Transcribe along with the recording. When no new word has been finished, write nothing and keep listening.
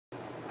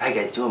How you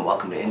guys doing?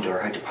 Welcome to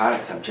Indoor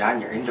Hydroponics. I'm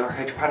John, your indoor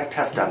hydroponic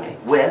test dummy,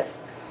 with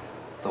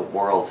the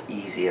world's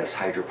easiest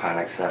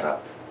hydroponic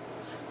setup.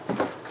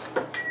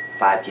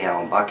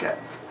 5-gallon bucket,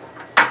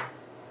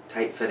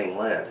 tight fitting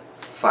lid,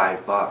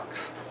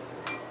 $5.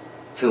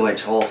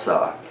 2-inch hole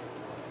saw,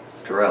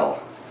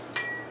 drill.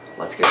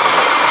 Let's get to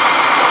it.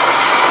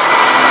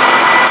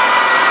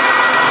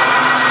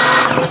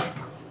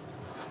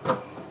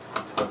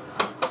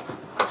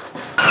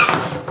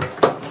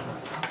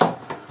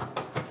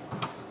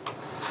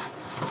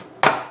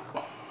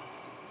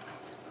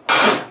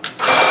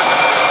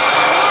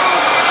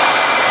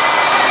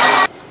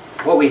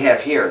 What we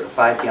have here is a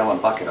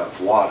 5-gallon bucket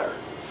of water,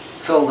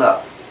 filled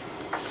up,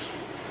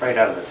 right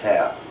out of the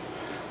tap.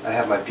 I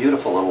have my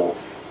beautiful little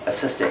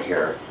assistant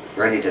here,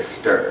 ready to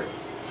stir.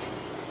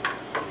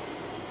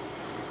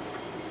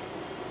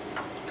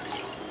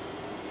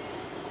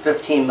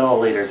 $15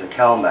 milliliters of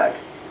CalMag.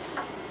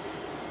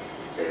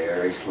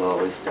 Very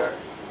slowly stir.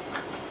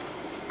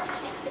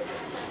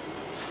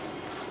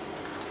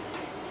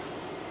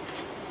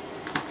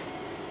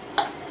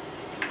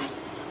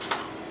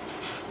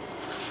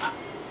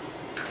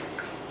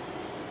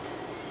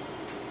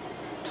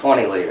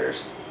 $20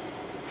 liters,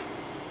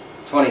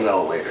 20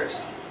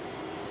 milliliters,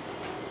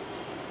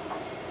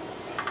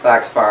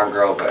 Fox Farm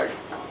Grow Bag,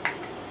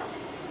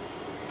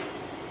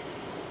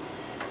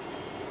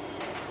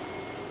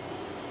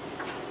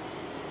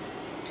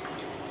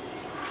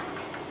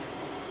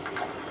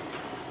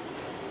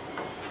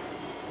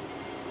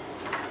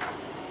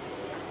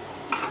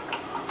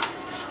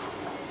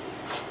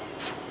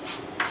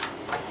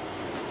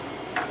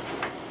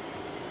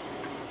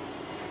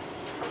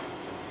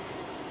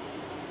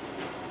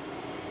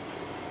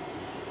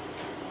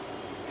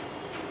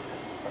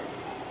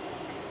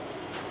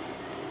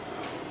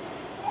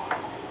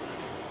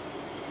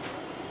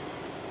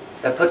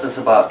 That puts us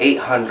about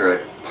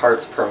 800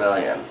 parts per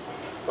million.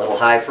 A little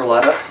high for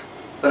lettuce,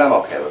 but I'm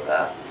okay with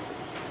that.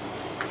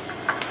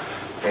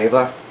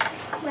 Ava?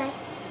 What?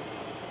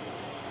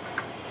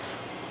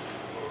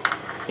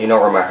 You know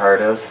where my heart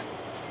is?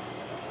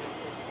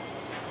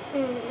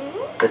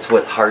 Mm-hmm. It's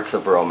with Hearts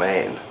of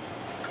Romaine.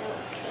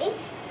 Okay.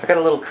 I got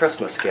a little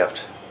Christmas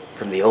gift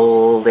from the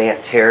old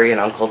Aunt Terry and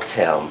Uncle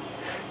Tim,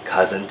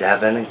 Cousin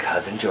Devin and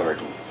Cousin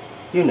Jordan.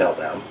 You know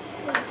them.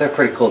 They're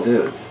pretty cool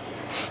dudes.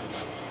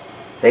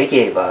 They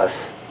gave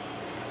us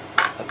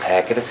a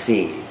packet of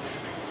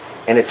seeds,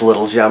 and it's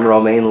little gem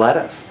romaine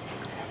lettuce.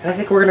 And I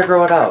think we're going to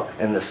grow it out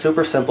in the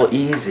super simple,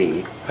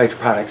 easy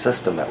hydroponic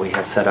system that we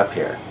have set up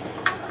here.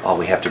 All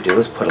we have to do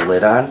is put a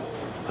lid on,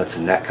 put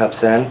some net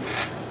cups in,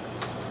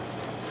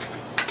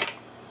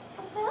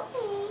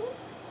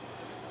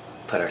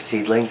 put our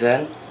seedlings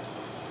in,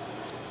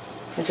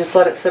 and just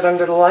let it sit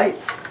under the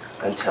lights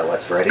until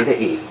it's ready to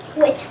eat.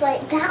 Which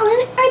light, that one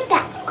or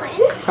that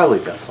one? Probably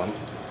this one.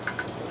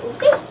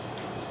 Okay.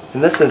 In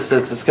this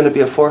instance, it's going to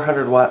be a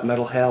 400-watt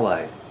metal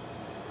halide,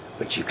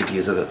 but you could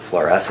use a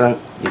fluorescent,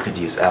 you could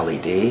use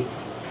LED,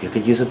 you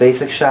could use a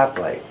basic shop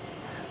light.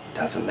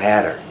 Doesn't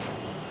matter.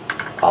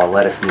 All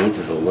lettuce needs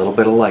is a little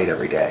bit of light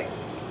every day,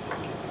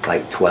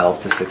 like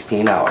 12 to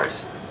 16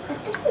 hours.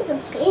 But this is a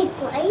big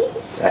light.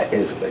 That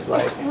is a big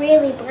light. It's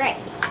really bright.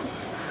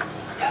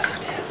 Yes,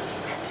 it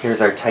is. Here's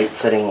our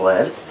tight-fitting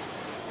lid.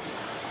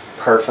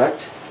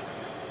 Perfect.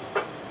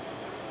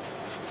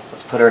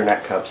 Let's put our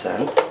net cups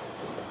in.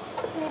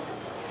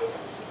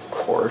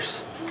 Of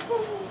course.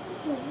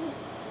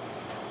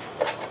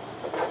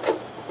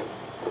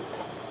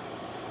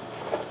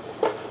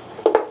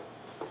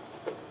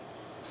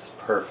 This is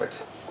perfect.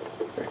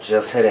 They're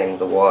just hitting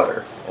the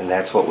water, and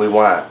that's what we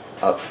want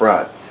up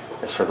front,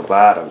 is for the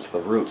bottoms, the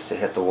roots, to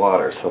hit the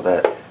water so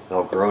that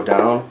they'll grow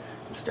down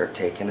and start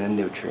taking in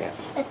nutrient.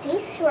 But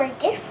these two are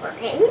different.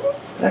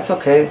 That's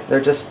okay. We're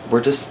just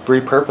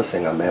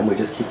repurposing them, man. We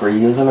just keep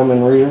reusing them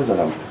and reusing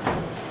them.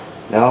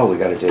 Now all we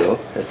got to do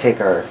is take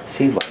our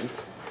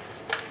seedlings,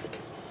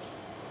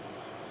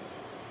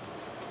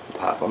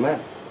 pop them in.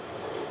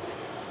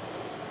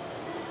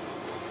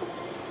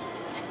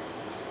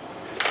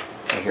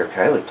 I hear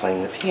Kylie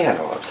playing the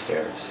piano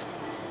upstairs.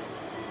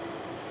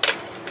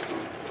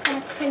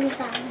 That's pretty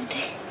loud.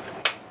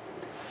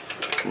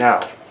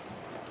 Now,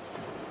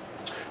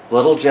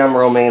 little gem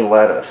romaine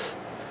lettuce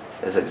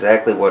is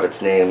exactly what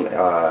its name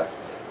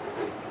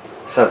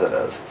says it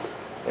is.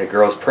 It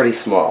grows pretty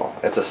small.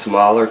 It's a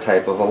smaller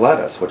type of a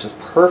lettuce, which is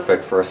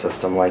perfect for a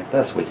system like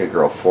this. We could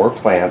grow 4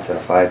 plants in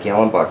a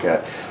 5-gallon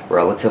bucket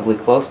relatively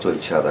close to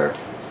each other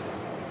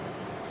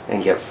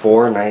and get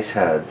 4 nice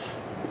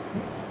heads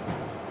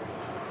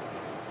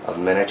of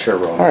miniature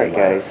romaine. Alright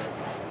guys,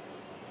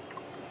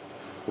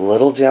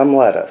 little gem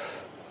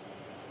lettuce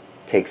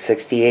takes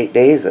 68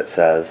 days, it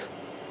says.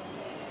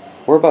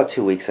 We're about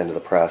 2 weeks into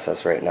the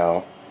process right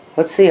now.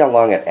 Let's see how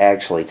long it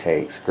actually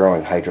takes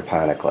growing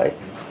hydroponically.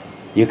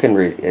 You can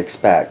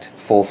expect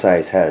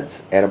full-size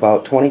heads at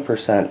about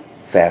 20%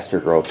 faster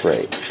growth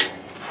rate.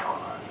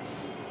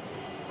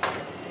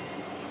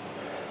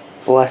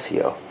 Bless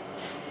you.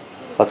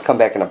 Let's come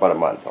back in about a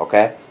month,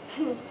 okay?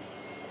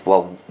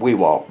 Well, we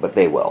won't, but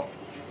they will.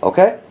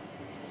 Okay?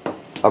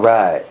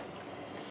 Alright.